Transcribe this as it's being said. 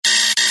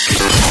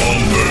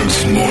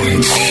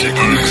Morning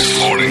sickness.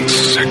 Morning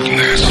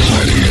sickness.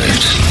 98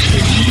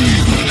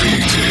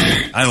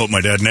 WWBD. I hope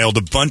my dad nailed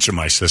a bunch of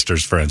my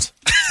sister's friends.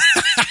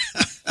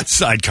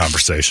 Side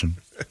conversation.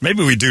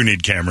 Maybe we do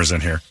need cameras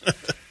in here.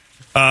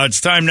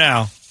 It's time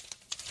now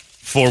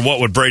for What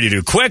Would Brady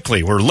Do?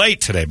 Quickly, we're late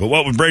today, but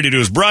What Would Brady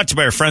Do is brought to you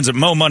by our friends at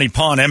Mo Money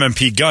Pawn,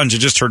 MMP Guns. You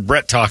just heard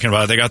Brett talking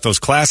about it. They got those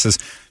classes,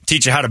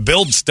 teach you how to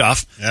build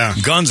stuff,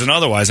 guns and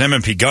otherwise.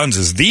 MMP Guns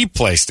is the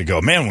place to go.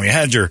 Man, we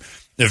had your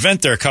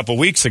event there a couple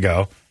weeks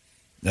ago.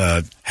 We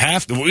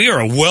are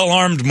a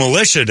well-armed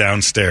militia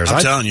downstairs.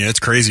 I'm telling you, it's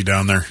crazy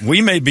down there.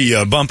 We may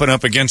be bumping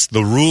up against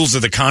the rules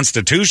of the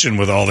Constitution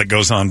with all that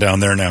goes on down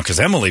there now, because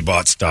Emily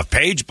bought stuff,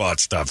 Paige bought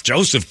stuff,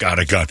 Joseph got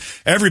a gun.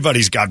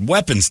 Everybody's got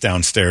weapons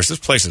downstairs. This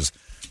place is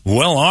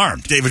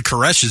well-armed. David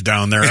Koresh is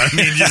down there. I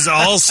mean, he's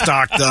all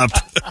stocked up.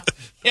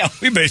 Yeah,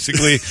 we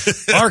basically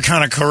are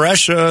kind of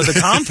Koresh the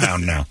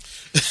compound now.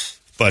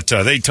 But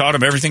they taught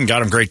him everything,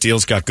 got him great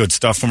deals, got good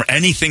stuff from her.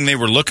 Anything they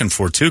were looking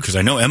for, too, because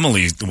I know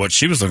Emily, what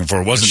she was looking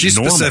for wasn't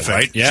normal, specific,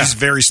 right? Yeah. She's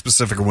very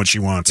specific on what she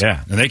wants.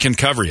 Yeah, and they can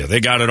cover you. They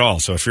got it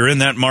all. So if you're in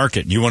that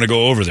market and you want to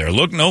go over there,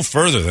 look no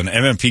further than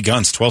MMP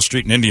Guns, 12th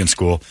Street and Indian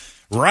School,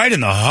 right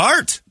in the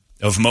heart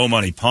of Mo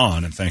Money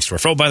Pawn. And thanks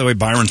to our by the way,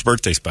 Byron's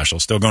birthday special,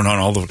 still going on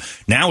all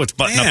the... Now it's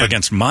buttoned up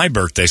against my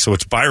birthday, so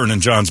it's Byron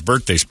and John's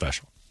birthday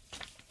special.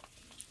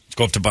 Let's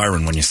go up to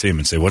Byron when you see him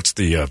and say, what's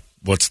the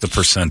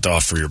percent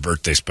off for your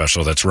birthday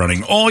special that's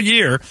running all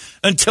year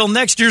until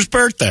next year's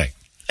birthday?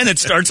 And it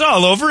starts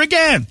all over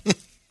again.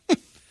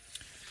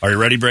 Are you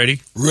ready,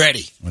 Brady?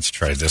 Ready. Let's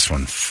try this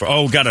one.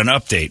 Got an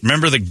update.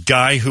 Remember the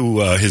guy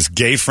who his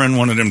gay friend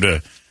wanted him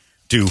to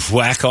do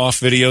whack-off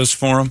videos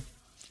for him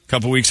a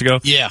couple weeks ago?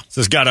 Yeah.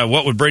 So it's got a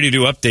What Would Brady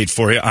Do update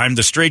for you. I'm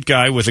the straight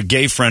guy with a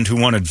gay friend who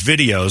wanted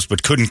videos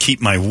but couldn't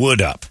keep my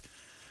wood up.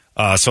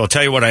 So I'll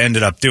tell you what I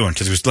ended up doing,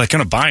 because he was like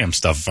going to buy him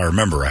stuff, if I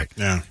remember right.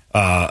 Yeah.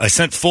 I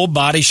sent full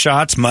body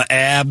shots, my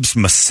abs,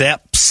 my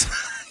seps.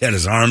 He had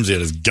his arms, he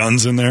had his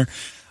guns in there.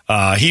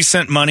 He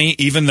sent money,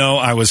 even though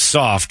I was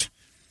soft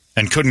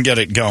and couldn't get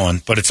it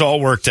going. But it's all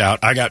worked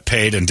out. I got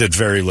paid and did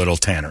very little,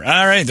 Tanner.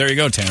 All right, there you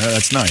go, Tanner.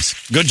 That's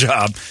nice. Good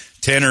job.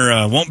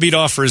 Tanner won't beat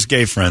off for his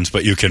gay friends,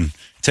 but you can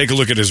take a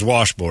look at his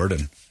washboard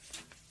and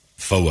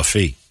faux a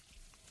fee.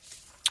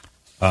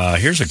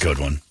 Here's a good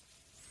one.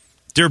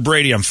 Dear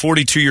Brady, I'm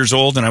 42 years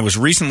old, and I was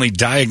recently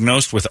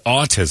diagnosed with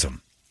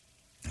autism.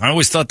 I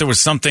always thought there was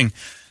something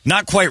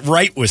not quite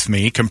right with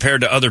me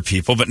compared to other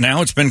people, but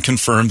now it's been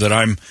confirmed that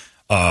I'm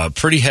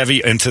pretty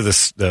heavy into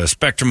the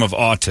spectrum of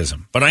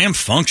autism. But I am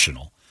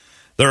functional.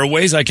 There are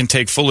ways I can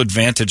take full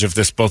advantage of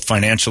this, both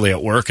financially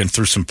at work and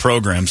through some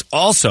programs.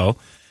 Also,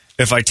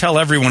 if I tell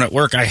everyone at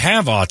work I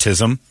have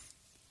autism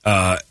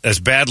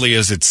as badly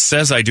as it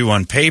says I do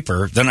on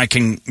paper, then I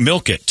can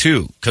milk it,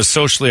 too, because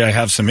socially I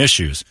have some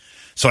issues.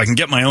 So I can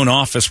get my own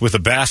office with a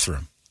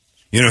bathroom.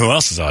 You know who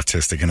else is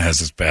autistic and has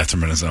his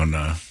bathroom in his own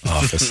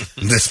office?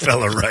 This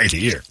fella right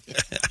here.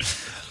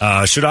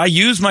 Should I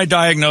use my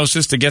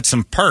diagnosis to get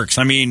some perks?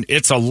 I mean,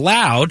 it's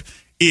allowed.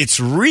 It's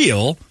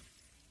real.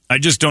 I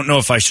just don't know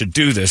if I should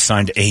do this.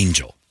 Signed,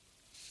 Angel.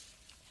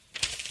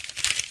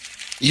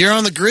 You're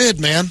on the grid,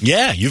 man.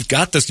 Yeah, you've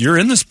got this. You're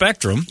in the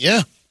spectrum.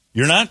 Yeah.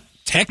 You're not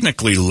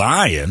technically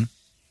lying,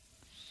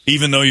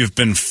 even though you've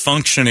been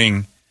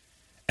functioning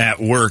at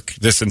work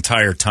this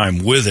entire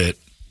time with it,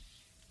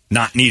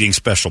 not needing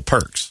special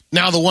perks.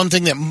 Now, the one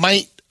thing that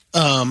might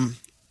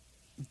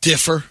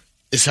differ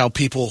is how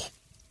people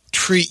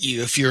treat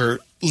you if you're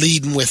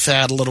leading with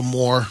that a little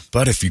more.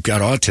 But if you've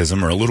got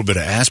autism or a little bit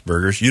of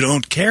Asperger's, you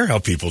don't care how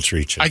people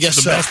treat you. I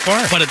guess That's the best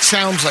part. But it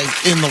sounds like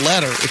in the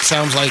letter, it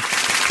sounds like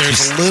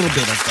there's a little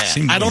bit of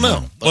that. I don't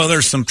know. Well,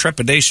 there's some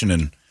trepidation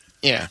in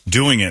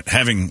doing it,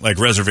 having like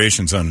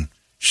reservations on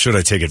should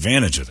I take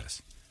advantage of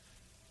this.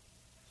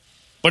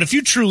 But if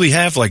you truly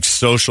have like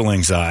social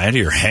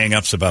anxiety or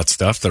hang-ups about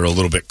stuff that are a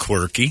little bit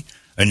quirky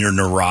and you're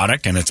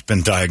neurotic and it's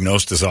been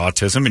diagnosed as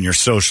autism and you're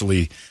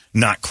socially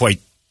not quite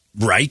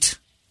right.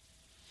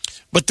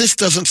 But this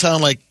doesn't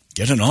sound like...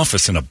 Get an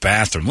office in a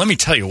bathroom. Let me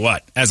tell you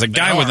what, as a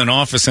guy with an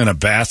office in a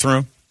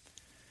bathroom,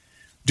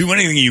 do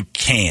anything you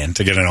can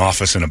to get an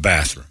office in a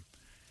bathroom.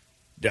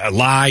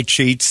 Lie,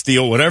 cheat,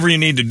 steal, whatever you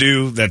need to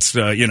do. That's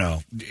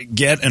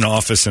get an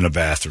office in a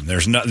bathroom.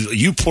 There's no,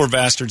 you poor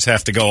bastards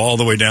have to go all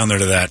the way down there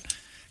to that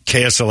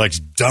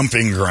KSLX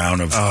dumping ground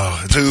of poop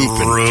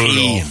and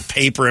pee and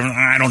paper, and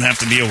I don't have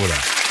to deal with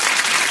that.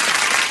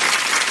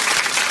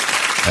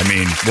 I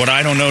mean, what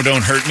I don't know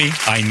don't hurt me.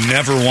 I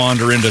never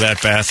wander into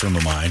that bathroom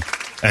of mine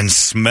and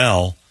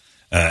smell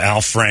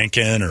Al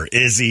Franken or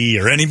Izzy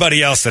or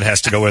anybody else that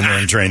has to go in there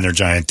and drain their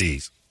giant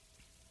D's.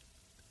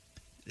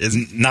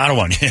 Not a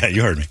one. Yeah,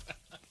 you heard me.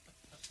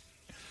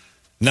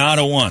 Not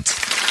a once.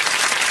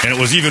 And it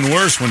was even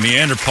worse when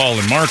Neanderthal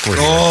and Mark were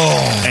here.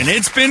 Oh. And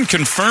it's been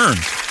confirmed.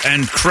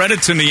 And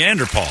credit to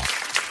Neanderthal.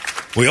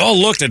 We all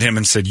looked at him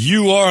and said,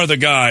 you are the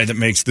guy that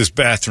makes this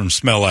bathroom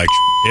smell like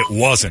It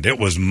wasn't. It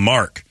was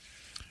Mark.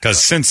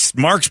 Because since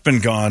Mark's been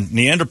gone,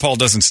 Neanderthal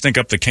doesn't stink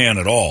up the can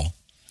at all.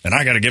 And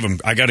I got to give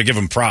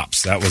him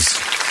props. That was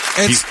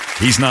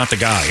He's not the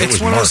guy. It It's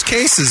was one Mark. of those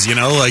cases,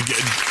 like,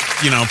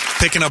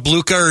 picking up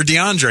Luca or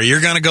DeAndre.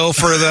 You're going to go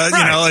for the,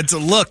 Right. it's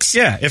looks.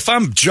 Yeah, if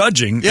I'm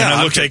judging, Yeah, and I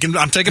I'm look taking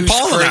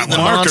Paul in that the one.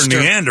 Mark or monster.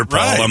 Neanderthal,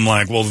 Right. I'm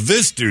like, well,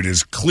 this dude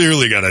has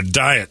clearly got a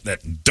diet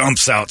that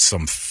dumps out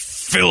some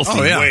filthy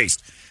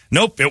waste.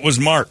 Nope, it was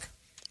Mark.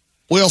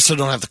 We also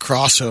don't have the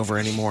crossover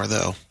anymore,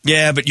 though.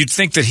 Yeah, but you'd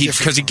think that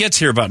because he gets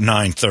here about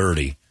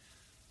 9:30.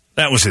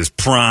 That was his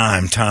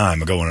prime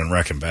time of going and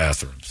wrecking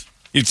bathrooms.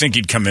 You'd think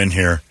he'd come in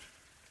here,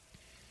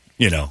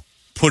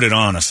 put it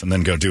on us, and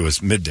then go do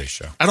his midday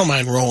show. I don't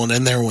mind rolling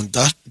in there when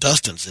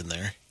Dustin's in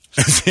there.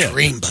 Yeah.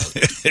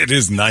 Dreamboat. It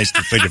is nice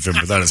to think of him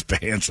without his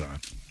pants on.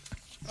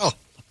 Oh.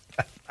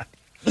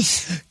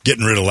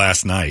 Getting rid of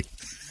last night.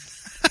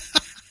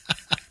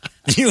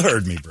 You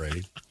heard me,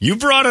 Brady. You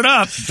brought it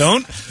up.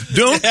 Don't I told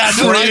you I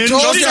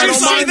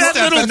don't mind that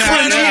stepping little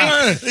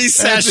out. cringe. He's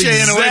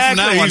sashaying away from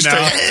that one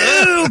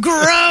now. Ew,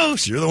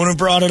 gross. You're the one who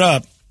brought it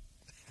up.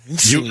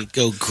 You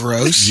go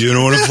gross. You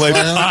don't want to play.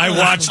 I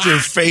watched your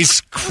face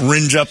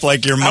cringe up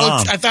like your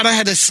mom. I thought I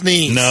had to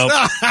sneeze. No.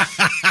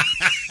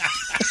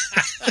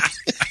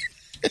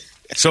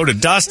 So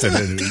did Dustin,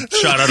 and he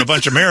shot out a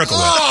bunch of Miracle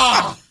Whip.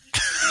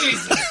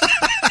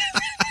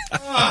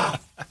 Oh,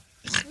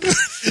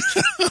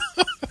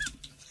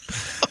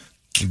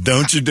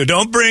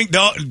 Don't bring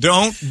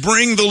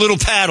the little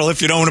paddle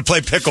if you don't want to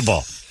play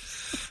pickleball.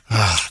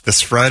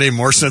 This Friday,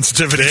 more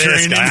sensitivity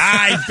training.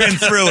 I've been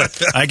through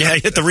it. I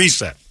hit the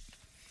reset.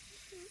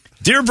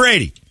 Dear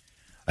Brady,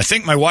 I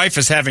think my wife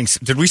is having.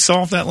 Did we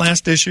solve that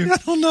last issue? I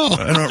don't know.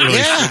 I don't really.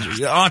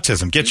 Yeah.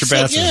 Autism. Get your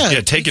bathroom. yeah.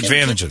 Yeah, take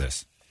advantage of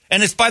this.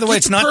 And it's, by the way,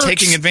 it's the not perks.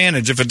 taking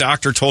advantage if a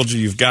doctor told you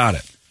you've got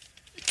it.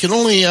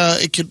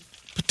 it could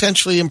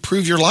potentially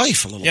improve your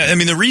life a little Yeah, bit. I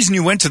mean, the reason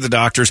you went to the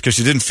doctor is because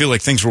you didn't feel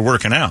like things were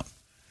working out.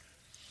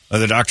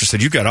 The doctor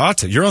said, you got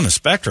autism. You're on the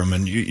spectrum,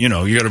 and you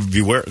got to be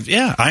aware.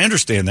 Yeah, I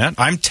understand that.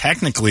 I'm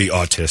technically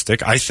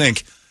autistic. I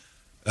think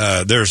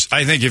I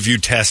think if you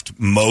test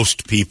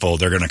most people,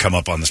 they're going to come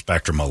up on the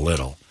spectrum a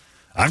little.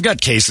 I've got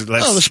cases.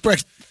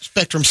 The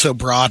spectrum's so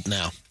broad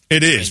now.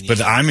 It is,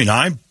 but I mean,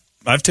 I've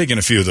taken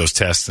a few of those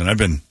tests, and I've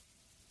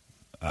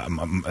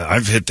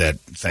hit that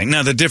thing.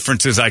 Now, the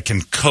difference is I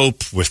can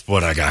cope with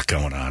what I got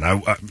going on. I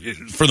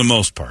for the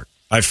most part,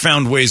 I've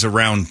found ways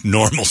around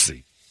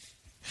normalcy.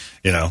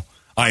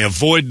 I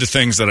avoid the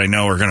things that I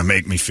know are going to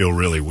make me feel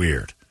really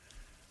weird.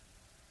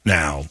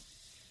 Now,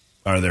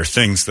 are there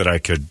things that I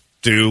could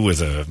do with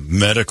a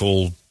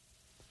medical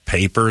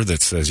paper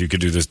that says you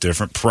could do this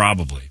different?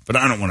 Probably, but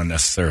I don't want to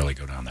necessarily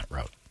go down that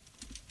road.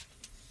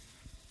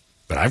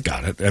 But I've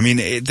got it. I mean,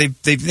 they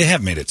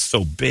have made it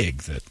so big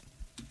that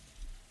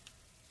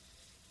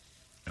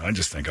I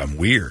just think I'm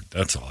weird.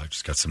 That's all. I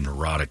just got some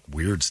neurotic,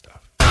 weird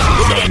stuff.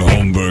 John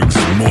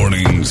Holmberg's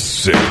Morning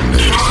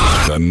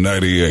Sickness, the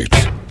 98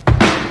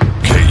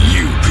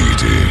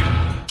 KUPD.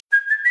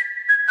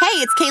 Hey,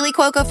 it's Kaylee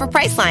Cuoco for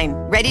Priceline.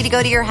 Ready to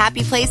go to your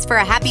happy place for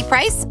a happy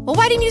price? Well,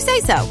 why didn't you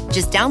say so?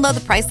 Just download the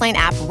Priceline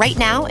app right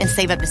now and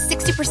save up to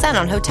 60%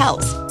 on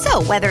hotels.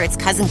 So whether it's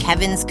Cousin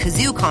Kevin's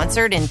Kazoo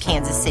Concert in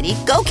Kansas City,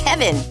 go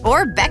Kevin,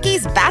 or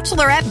Becky's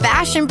Bachelorette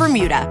Bash in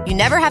Bermuda, you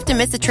never have to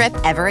miss a trip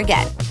ever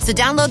again. So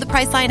download the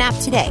Priceline app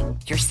today.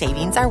 Your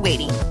savings are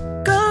waiting.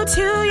 Go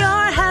to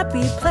your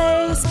happy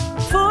place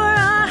for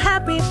a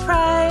happy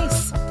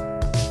price.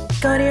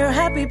 Go to your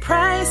happy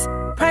price,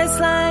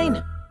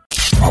 Priceline.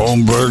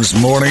 Holmberg's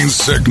Morning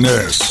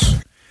Sickness.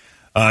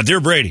 Dear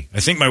Brady,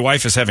 I think my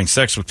wife is having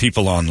sex with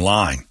people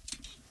online.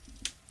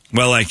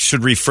 Well, I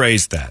should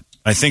rephrase that.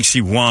 I think she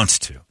wants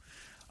to.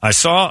 I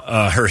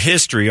saw her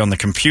history on the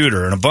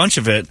computer, and a bunch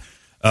of it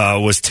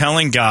was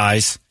telling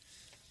guys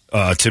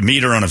to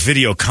meet her on a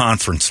video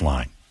conference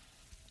line.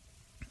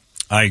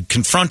 I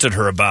confronted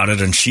her about it,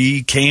 and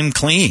she came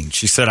clean.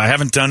 She said, I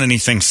haven't done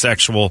anything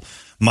sexual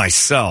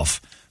myself,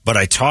 but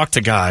I talk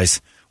to guys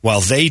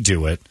while they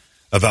do it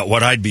about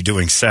what I'd be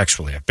doing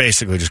sexually. I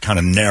basically just kind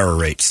of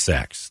narrate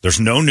sex. There's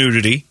no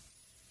nudity,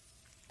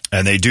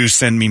 and they do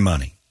send me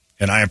money.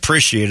 And I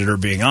appreciated her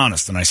being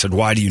honest. And I said,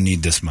 why do you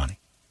need this money?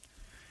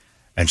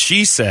 And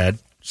she said,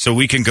 so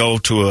we can go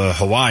to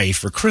Hawaii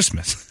for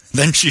Christmas.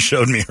 Then she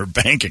showed me her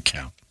bank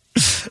account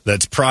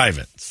that's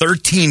private.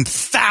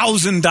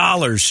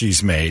 $13,000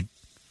 she's made.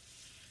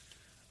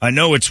 I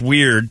know it's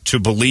weird to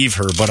believe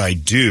her, but I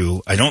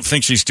do. I don't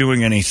think she's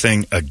doing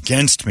anything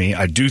against me.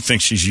 I do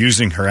think she's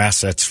using her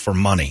assets for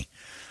money.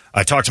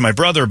 I talked to my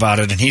brother about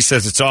it, and he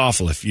says it's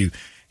awful. If you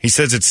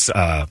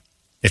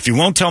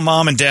won't tell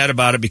mom and dad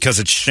about it because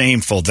it's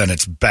shameful, then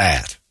it's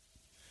bad.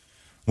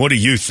 What do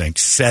you think?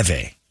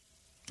 Seve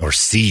or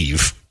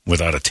Sieve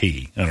without a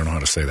T. I don't know how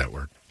to say that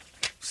word.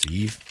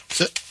 Sieve.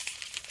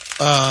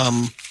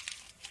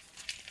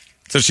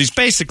 So she's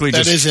basically That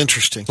just is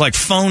interesting. like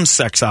phone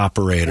sex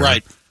operator,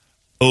 Right.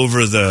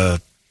 over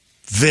the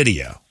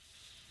video.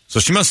 So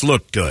she must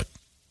look good,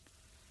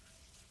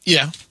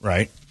 Yeah.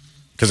 right?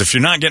 Because if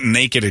you're not getting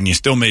naked and you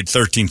still made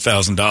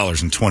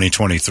 $13,000 in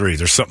 2023,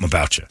 there's something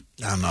about you.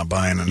 I'm not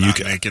buying a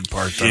naked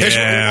part. Though.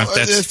 Yeah,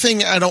 The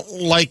thing I don't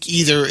like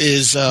either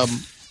is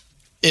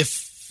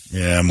if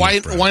Yeah. I'm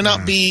with Brett. Why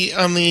not be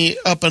on the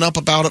up and up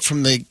about it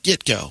from the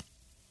get-go?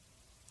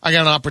 I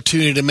got an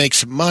opportunity to make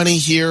some money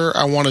here.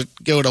 I want to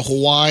go to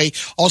Hawaii.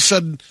 All of a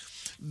sudden,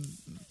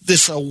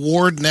 this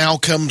award now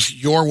comes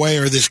your way,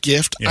 or this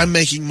gift. Yeah. I'm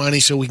making money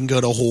so we can go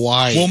to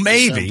Hawaii. Well, in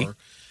maybe. December.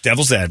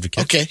 Devil's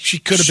advocate. Okay, she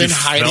could have been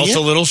hiding felt it.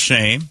 a little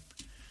shame,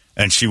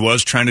 and she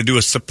was trying to do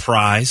a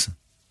surprise.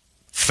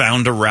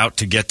 Found a route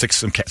to get to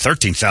some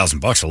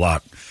 $13,000 a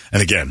lot.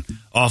 And again,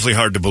 awfully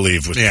hard to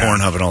believe with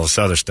Pornhub and all this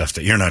other stuff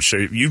that you're not sure.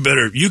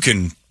 You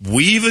can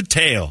weave a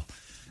tale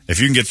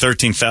if you can get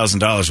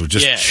 $13,000 with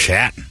just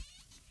chatting.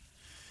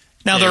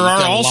 Now, there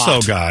are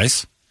also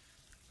guys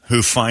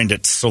who find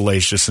it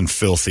salacious and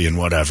filthy and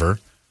whatever,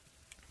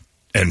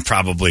 and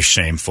probably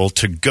shameful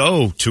to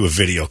go to a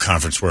video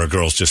conference where a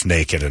girl's just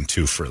naked and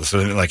two-for. So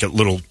like a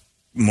little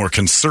more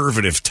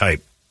conservative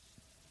type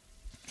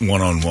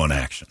one-on-one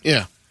action.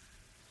 Yeah.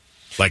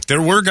 Like,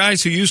 there were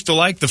guys who used to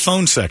like the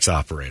phone sex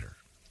operator.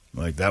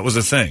 Like, that was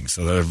a thing.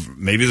 So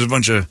maybe there's a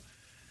bunch of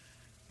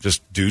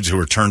just dudes who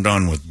were turned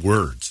on with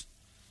words.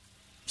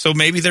 So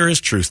maybe there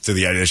is truth to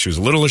the idea. She was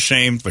a little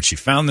ashamed, but she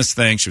found this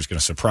thing. She was going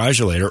to surprise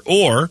you later.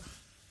 Or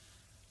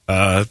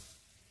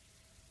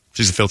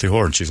she's a filthy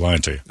whore and she's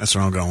lying to you. That's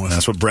what I'm going with. And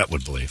that's what Brett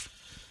would believe.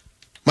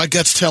 My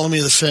gut's telling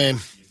me the same.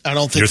 I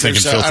don't think think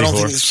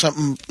there's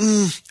something.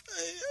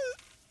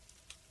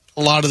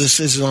 A lot of this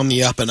is on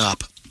the up and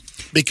up.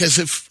 Because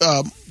if,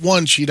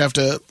 one, she'd have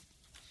to,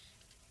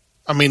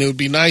 I mean, it would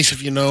be nice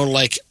if,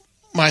 like,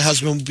 my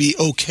husband would be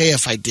okay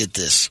if I did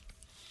this.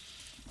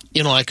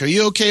 Like, are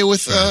you okay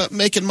with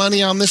making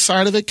money on this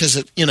side of it? Because,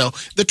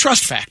 the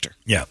trust factor.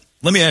 Yeah.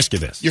 Let me ask you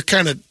this. You're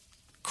kind of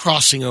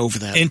crossing over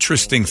that.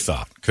 Interesting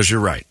thought, because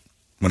you're right.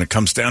 When it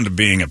comes down to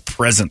being a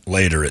present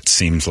later, it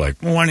seems like,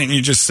 well, why didn't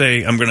you just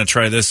say, I'm going to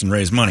try this and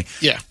raise money?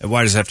 Yeah.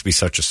 Why does it have to be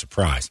such a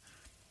surprise?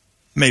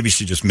 Maybe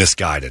she just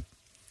misguided.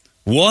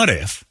 What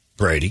if,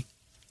 Brady,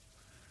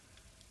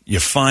 you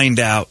find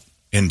out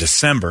in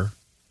December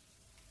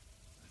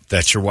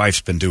that your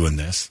wife's been doing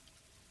this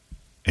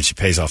and she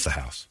pays off the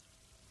house?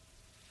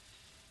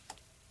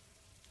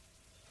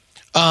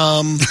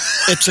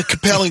 It's a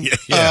compelling,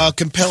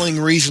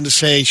 compelling reason to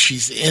say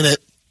she's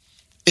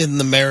in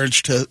the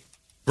marriage to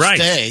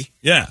stay.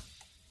 Yeah.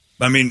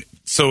 I mean,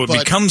 so it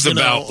becomes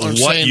about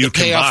what you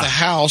can pay buy. off the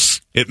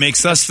house. It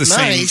makes us the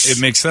same. It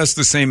makes us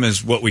the same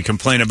as what we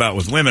complain about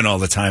with women all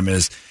the time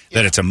is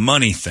that it's a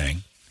money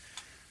thing.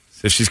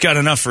 So if she's got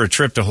enough for a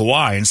trip to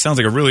Hawaii, and it sounds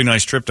like a really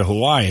nice trip to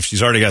Hawaii, if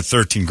she's already got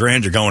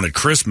 $13,000, you're going at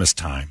Christmas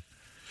time.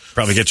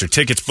 Probably get your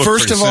tickets booked.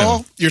 First pretty of soon.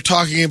 all, you're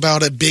talking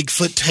about a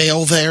Bigfoot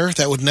tail there.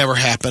 That would never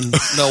happen.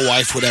 No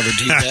wife would ever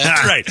do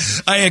that. Right.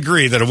 I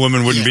agree that a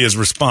woman wouldn't be as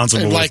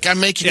responsible. And I'm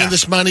making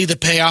this money to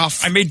pay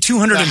off. I made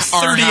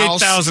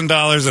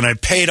 $238,000 and I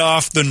paid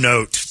off the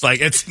note.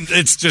 Like,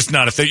 it's just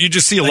not a thing. You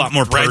just see a lot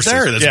more right purses.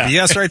 there. That's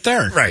BS right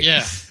there. Right.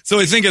 Yeah. So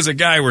I think as a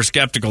guy, we're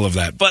skeptical of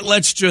that. But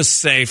let's just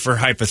say, for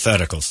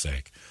hypothetical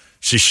sake,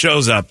 she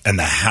shows up and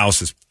the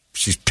house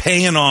she's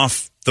paying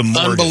off the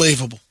mortgage.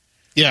 Unbelievable.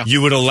 Yeah.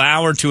 You would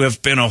allow her to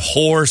have been a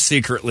whore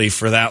secretly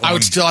for that one? I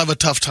would still have a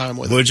tough time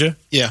with it. Would you?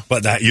 Yeah.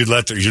 But that you'd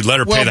let her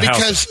pay the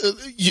house. Well,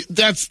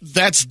 because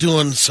that's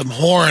doing some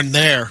whoring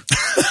there.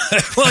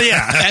 Well,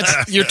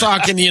 yeah. You're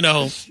talking,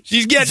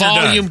 she's getting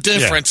volume it done.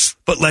 difference.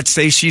 Yeah. But let's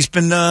say she's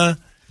been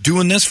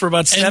doing this for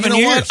about 7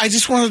 years. What? I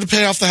just wanted to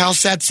pay off the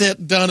house. That's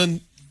it. Done.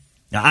 And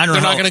now, I don't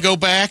they're know not going to go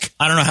back?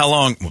 I don't know how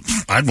long.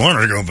 I'd want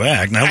her to go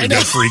back. Now we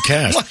got free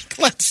cash.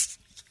 Let's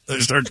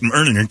start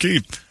earning your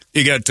keep.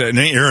 You got you're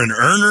an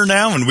earner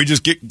now, and we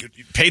just get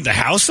paid the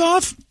house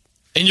off,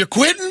 and you're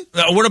quitting.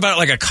 What about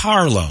like a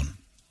car loan?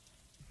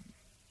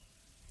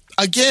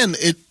 Again,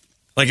 if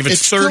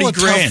it's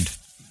 $30,000,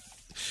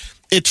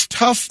 it's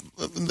tough.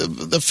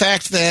 The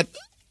fact that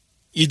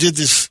you did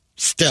this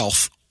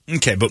stealth.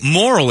 Okay, but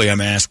morally, I'm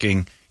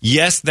asking.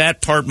 Yes,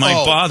 that part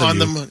might bother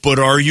you, but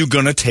are you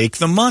going to take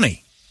the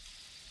money?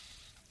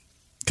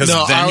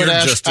 No, then I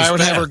would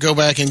have her go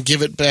back and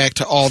give it back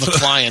to all the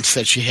clients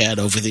that she had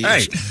over the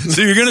years. Right.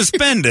 So you're going to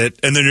spend it,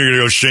 and then you're going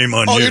to go, shame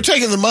on you. Oh, you're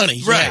taking the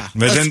money. Right. Yeah.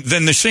 But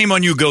then the shame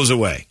on you goes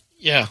away.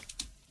 Yeah.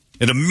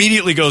 It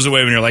immediately goes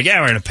away when you're like,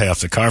 we're going to pay off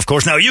the car. Of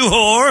course. Now, you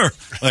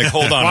whore. Like,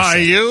 hold on. Why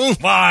you?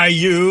 Why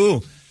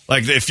you?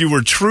 Like, if you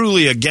were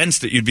truly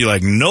against it, you'd be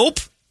like, nope,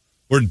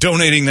 we're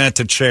donating that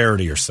to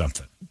charity or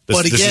something.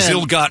 This is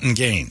ill-gotten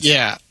gains.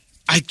 Yeah.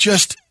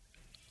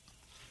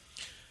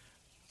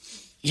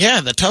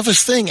 The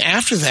toughest thing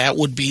after that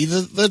would be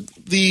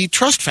the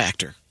trust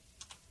factor.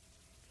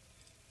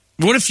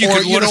 What if you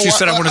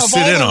said, I want to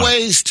sit in on it? Of all the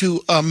ways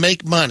to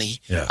make money,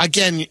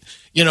 again,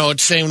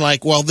 it's saying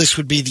like, well, this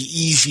would be the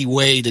easy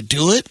way to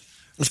do it.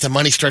 If the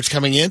money starts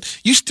coming in,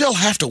 you still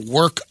have to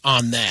work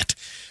on that.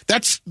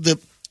 That's the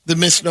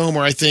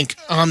misnomer, I think,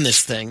 on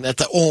this thing, that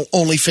the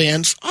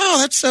OnlyFans,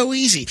 that's so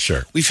easy.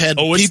 Sure. We've had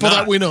people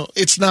that we know.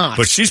 It's not.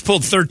 But she's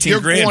pulled $13,000.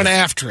 You're going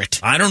after it.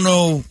 I don't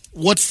know.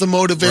 What's the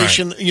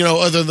motivation? Right.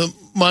 Other than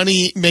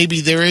money,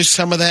 maybe there is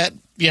some of that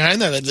behind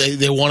that.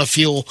 They want to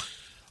feel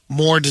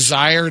more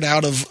desired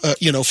out of,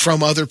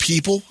 from other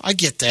people. I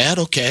get that.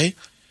 Okay.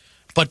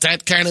 But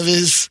that kind of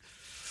is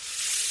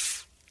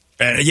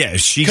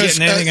Is she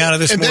getting anything out of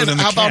this more than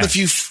the how about cat? if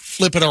you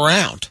flip it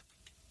around?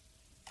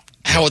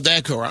 How would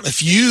that go around?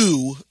 If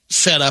you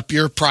set up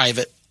your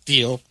private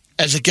deal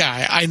as a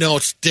guy, I know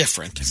it's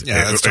different.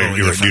 Yeah, that's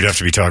totally different. You'd have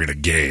to be talking to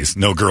gays.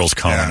 No girls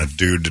calling a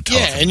dude to talk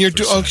to and you're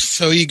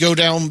so you go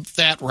down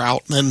that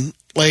route, and then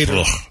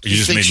later, do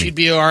you think she'd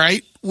be all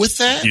right with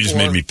that? You just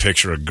made me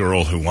picture a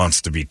girl who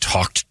wants to be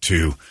talked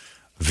to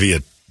via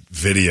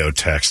video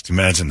text.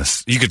 Imagine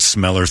this. You could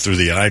smell her through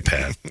the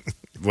iPad.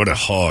 What a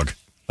hog.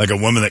 Like a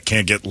woman that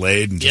can't get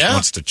laid and just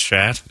wants to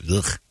chat.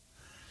 Ugh.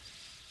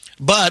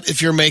 But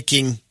if you're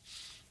making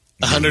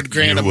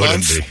 $100,000 a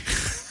month,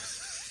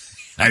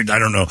 I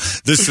don't know.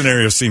 This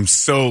scenario seems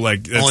so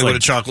like that's only like,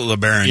 with a chocolate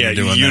LeBaron. Yeah,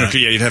 you're doing that.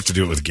 You'd have to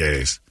do it with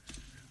gays,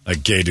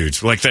 like gay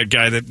dudes, like that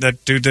guy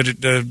that dude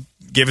that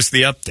gave us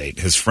the update.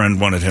 His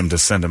friend wanted him to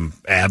send him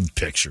ab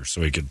pictures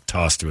so he could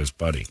toss to his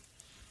buddy.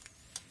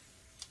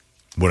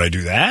 Would I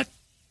do that?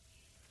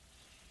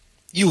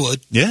 You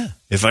would. Yeah.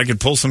 If I could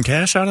pull some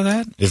cash out of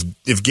that?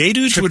 If gay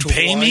dudes would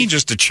pay me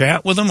just to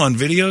chat with them on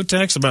video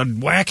text about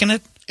whacking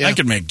it, I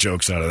could make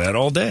jokes out of that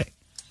all day.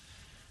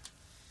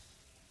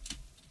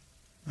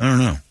 I don't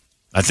know.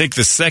 I think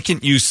the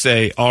second you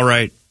say, all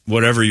right,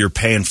 whatever you're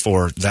paying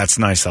for, that's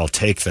nice, I'll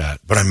take that,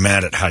 but I'm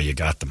mad at how you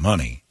got the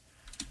money.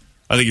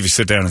 I think if you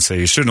sit down and say,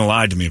 you shouldn't have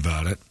lied to me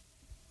about it,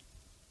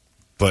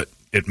 but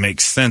it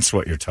makes sense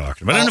what you're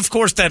talking about. And, of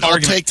course, that I'll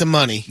argument... take the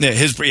money. Yeah,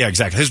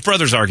 exactly. His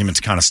brother's argument's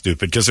kind of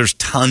stupid because there's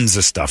tons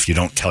of stuff you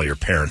don't tell your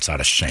parents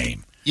out of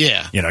shame.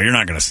 Yeah. You know, you're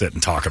not going to sit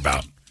and talk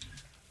about,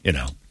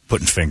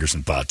 putting fingers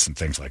in butts and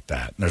things like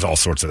that. And there's all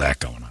sorts of that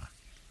going on.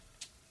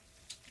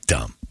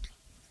 Dumb.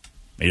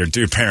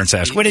 Your parents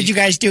ask, what did you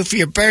guys do for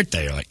your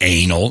birthday? You're like,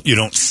 anal. You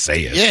don't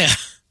say it. Yeah.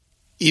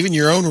 Even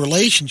your own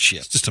relationship.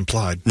 It's just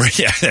implied.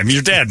 Yeah, I mean,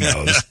 your dad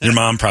knows. Your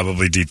mom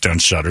probably deep down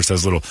shudders,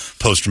 has a little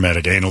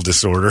post-traumatic anal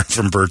disorder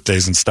from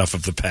birthdays and stuff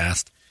of the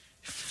past.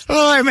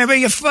 Oh, I remember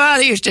your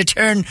father used to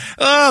turn,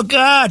 oh,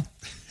 God,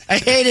 I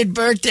hated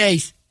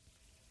birthdays.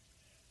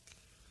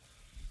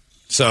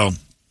 So,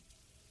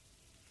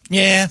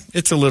 yeah,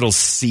 it's a little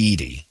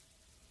seedy.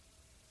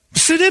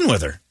 Sit in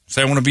with her.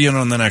 Say, I want to be in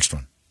on the next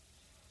one.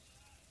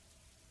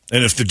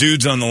 And if the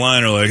dudes on the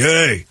line are like,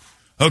 hey,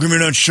 how come you're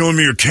not showing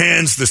me your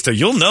cans this day?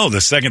 You'll know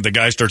the second the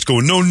guy starts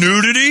going, no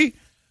nudity.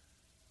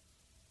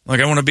 Like,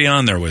 I want to be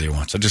on there with you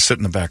once. I just sit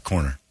in the back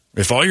corner.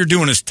 If all you're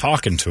doing is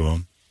talking to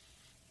him,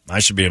 I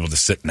should be able to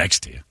sit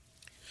next to you.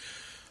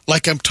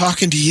 Like I'm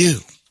talking to you.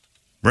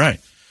 Right.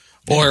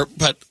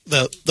 But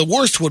the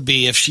worst would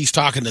be if she's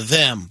talking to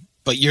them,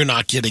 but you're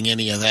not getting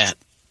any of that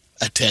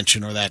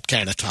attention or that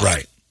kind of talk.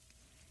 Right.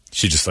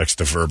 She just likes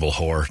to verbal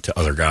whore to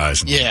other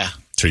guys. And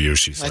to you,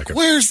 she's like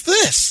where's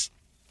this?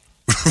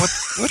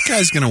 What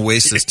guy's going to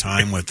waste his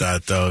time with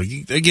that, though?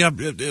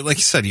 Like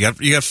you said,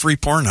 you got free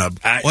Pornhub.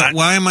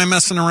 Why am I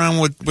messing around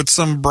with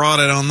some broad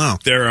I don't know?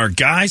 There are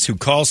guys who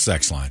call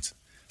sex lines.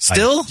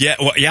 Still?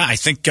 I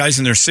think guys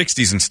in their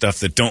 60s and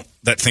stuff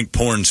that think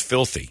porn's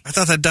filthy. I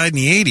thought that died in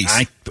the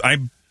 80s.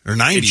 Or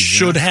 90s. It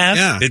should have.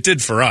 Yeah. It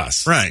did for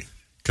us. Right.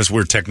 Because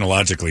we're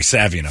technologically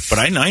savvy enough. But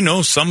I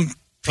know some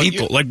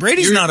people, like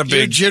Brady's not a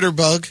big... Your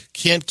jitterbug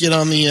can't get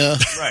on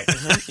the...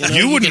 Right.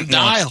 You wouldn't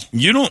dial.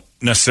 You don't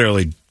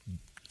necessarily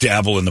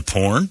dabble in the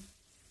porn.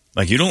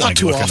 Like, you don't Not like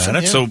too looking often,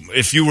 at it. yeah. So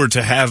if you were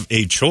to have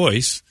a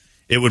choice,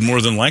 it would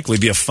more than likely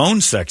be a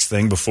phone sex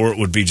thing before it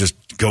would be just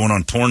going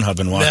on Pornhub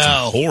and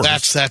watching porn.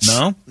 That's...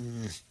 No?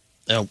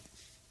 No.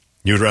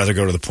 You would rather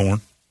go to the porn?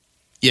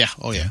 Yeah.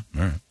 Oh, yeah.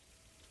 All right.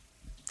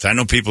 So I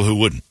know people who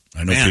wouldn't.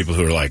 I know people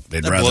who are like,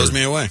 that blows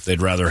me away.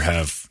 They'd rather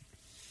have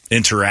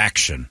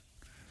interaction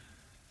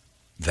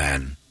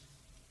than...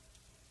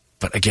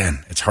 But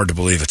again, it's hard to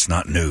believe it's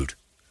not nude.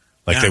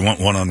 Like they want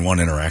one-on-one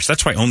interaction.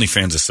 That's why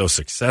OnlyFans is so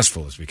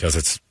successful, is because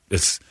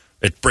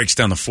it breaks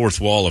down the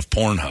fourth wall of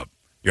Pornhub.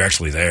 You're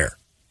actually there.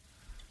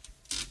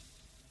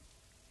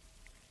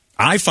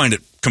 I find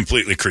it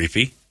completely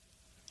creepy,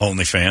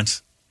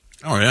 OnlyFans.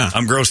 Oh, yeah.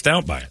 I'm grossed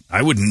out by it.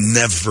 I would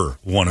never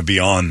want to be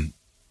on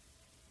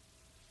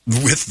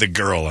with the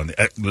girl on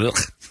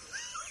the...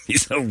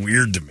 He's so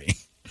weird to me.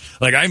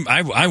 Like, I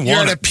want You're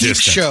at a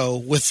distance. peep show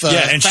with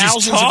and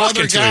thousands she's of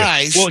talking other to you.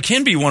 guys. Well, it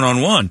can be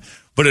one-on-one,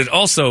 but it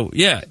also,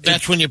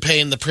 That's when you're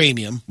paying the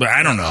premium. But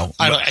I don't know.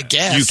 I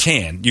guess.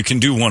 You can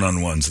do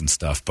one-on-ones and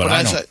stuff, but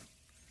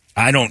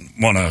I don't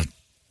want to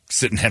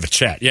sit and have a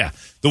chat. Yeah.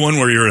 The one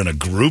where you're in a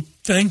group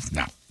thing?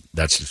 No.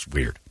 That's just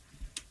weird.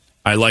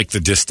 I like the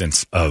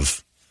distance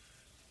of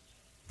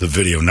the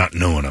video not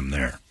knowing I'm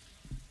there.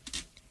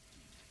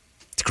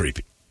 It's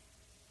creepy.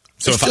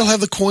 So still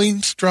have the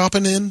coins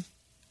dropping in?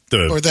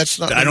 Or that's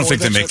not. I don't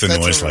think they make the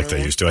noise like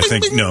they used to. I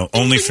think,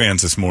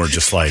 OnlyFans is more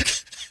just like,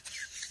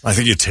 I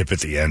think you tip at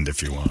the end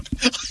if you want.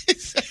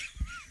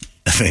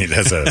 I think it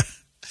has a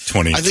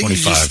 20,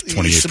 25,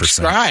 28%. You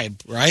subscribe,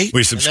 right?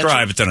 We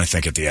subscribe, but then I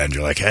think at the end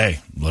you're like, hey,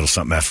 a little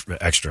something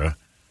extra.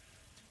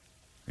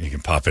 You can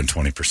pop in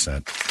 20%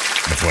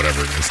 of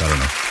whatever it is. I don't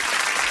know.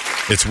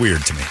 It's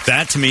weird to me.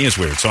 That to me is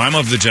weird. So I'm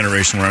of the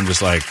generation where I'm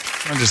just like,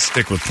 I'll just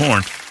stick with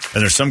porn.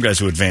 And there's some guys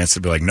who advance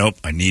to be like, nope,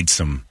 I need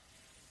some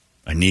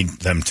I need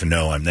them to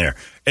know I'm there.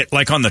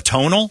 Like on the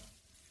tonal,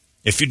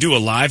 if you do a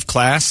live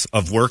class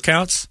of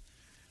workouts,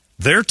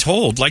 they're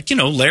told, like,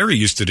 Larry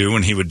used to do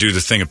when he would do the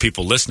thing of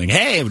people listening.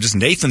 Hey, just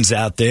Nathan's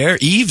out there.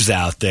 Eve's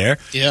out there.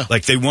 Yeah.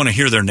 Like they want to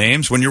hear their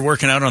names. When you're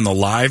working out on the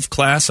live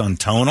class on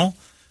tonal,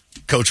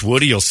 Coach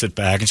Woody will sit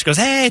back and she goes,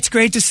 hey, it's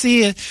great to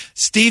see you.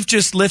 Steve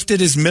just lifted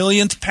his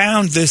 1,000,000th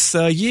pound this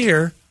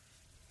year.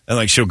 And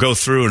like she'll go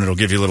through and it'll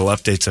give you little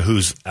updates of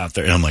who's out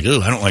there. And I'm like, oh,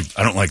 I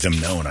don't like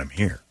them knowing I'm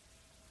here.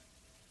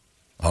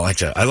 I like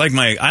that. I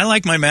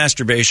like my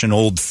masturbation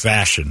old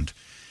fashioned.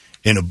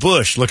 In a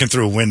bush looking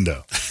through a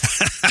window.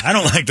 I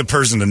don't like the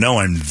person to know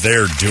I'm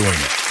there doing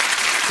it.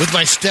 With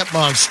my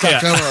stepmom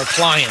stuck over a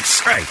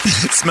appliance. Right.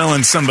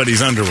 Smelling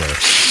somebody's underwear.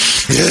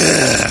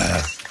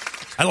 Yeah.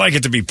 I like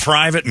it to be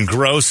private and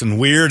gross and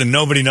weird and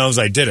nobody knows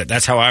I did it.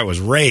 That's how I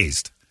was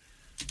raised.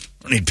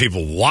 I don't need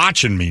people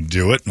watching me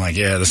do it. I'm like,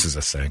 yeah, this is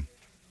a thing.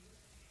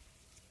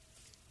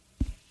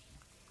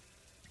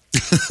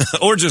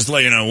 Or just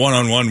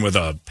one-on-one with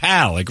a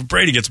pal. Like if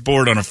Brady gets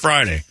bored on a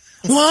Friday.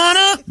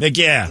 Wanna? Like,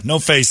 yeah, no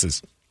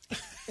faces.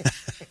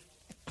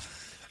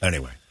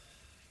 Anyway,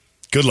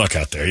 good luck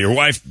out there. Your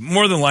wife,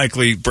 more than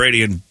likely,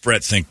 Brady and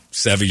Brett think,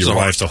 Sevy, your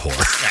wife's a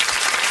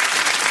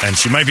whore. And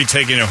she might be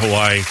taking to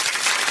Hawaii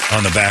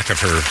on the back of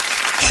her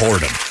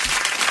whoredom.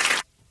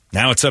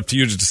 Now it's up to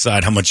you to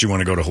decide how much you want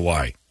to go to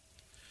Hawaii.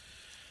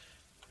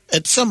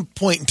 At some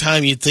point in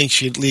time, you'd think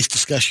she'd at least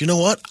discuss, you know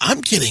what?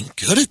 I'm getting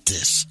good at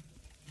this.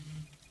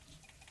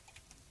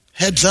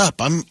 Heads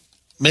up, I'm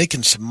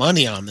making some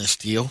money on this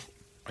deal.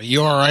 Are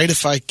you all right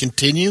if I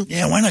continue?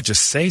 Yeah, why not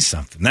just say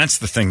something? That's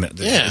the thing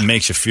that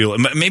makes you feel.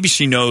 Maybe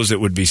she knows it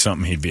would be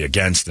something he'd be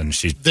against, and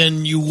she.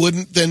 Then you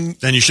wouldn't. Then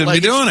you shouldn't be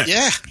doing it.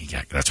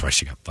 Yeah, that's why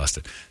she got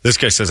busted. This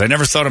guy says, "I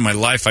never thought in my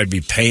life I'd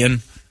be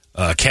paying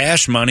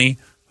cash money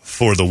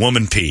for the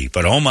woman pee,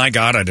 but oh my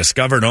God, I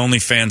discovered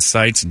OnlyFans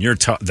sites and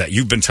that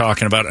you've been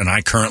talking about, and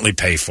I currently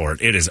pay for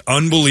it. It is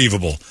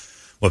unbelievable."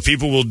 What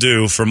people will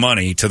do for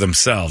money to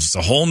themselves. It's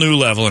a whole new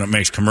level, and it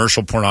makes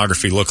commercial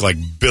pornography look like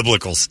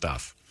biblical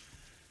stuff.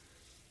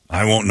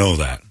 I won't know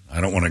that.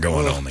 I don't want to go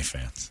on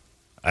OnlyFans.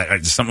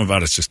 There's something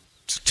about it's just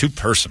too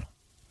personal.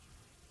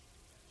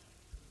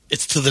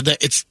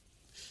 It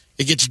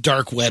gets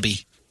dark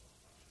webby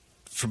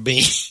for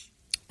me.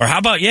 Or how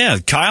about,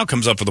 Kyle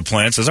comes up with a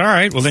plan, says, all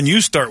right, well, then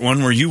you start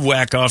one where you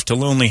whack off to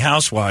lonely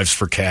housewives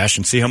for cash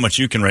and see how much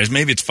you can raise.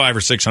 Maybe it's $500 or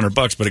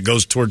 $600, but it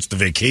goes towards the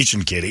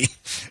vacation kitty.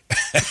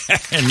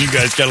 And you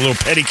guys got a little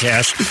petty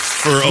cash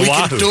for Oahu. We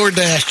can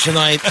DoorDash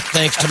tonight,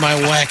 thanks to my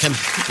whacking.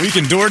 We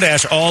can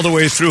DoorDash all the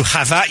way through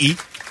Hawaii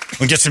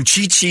and get some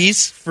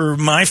cheese for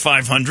my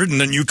 $500,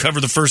 and then you cover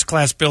the first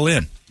class bill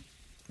in.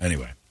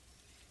 Anyway,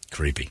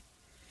 creepy.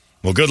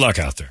 Well, good luck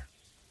out there.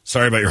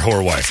 Sorry about your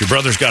whore wife. Your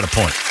brother's got a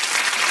point.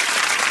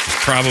 She's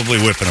probably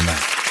whipping him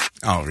out.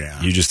 Oh, yeah.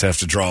 You just have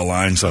to draw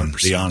lines on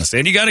 100%. The honesty.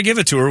 And you got to give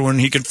it to her when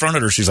he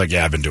confronted her. She's like,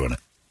 yeah, I've been doing it.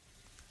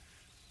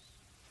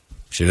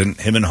 She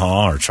didn't him and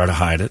haw or try to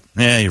hide it.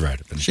 Yeah, you're right.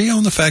 She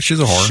owned the fact she's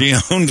a whore. She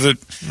owned that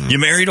you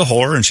married a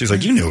whore, and she's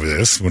like, you knew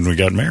this when we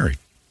got married.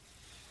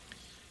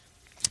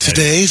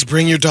 Today's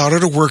Bring Your Daughter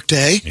to Work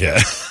Day. Yeah.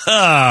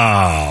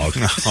 Oh,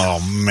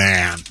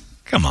 man.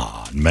 Come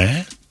on,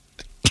 man.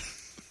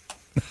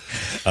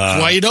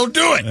 That's why you don't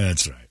do it.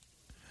 That's right.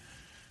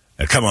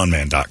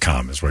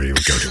 ComeOnMan.com is where you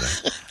would go to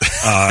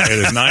that. It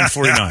is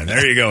 9:49.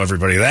 There you go,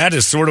 everybody. That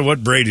is sort of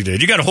what Brady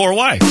did. You got a whore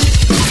wife.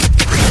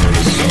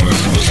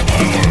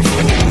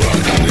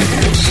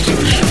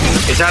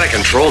 It's out of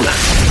control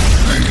now.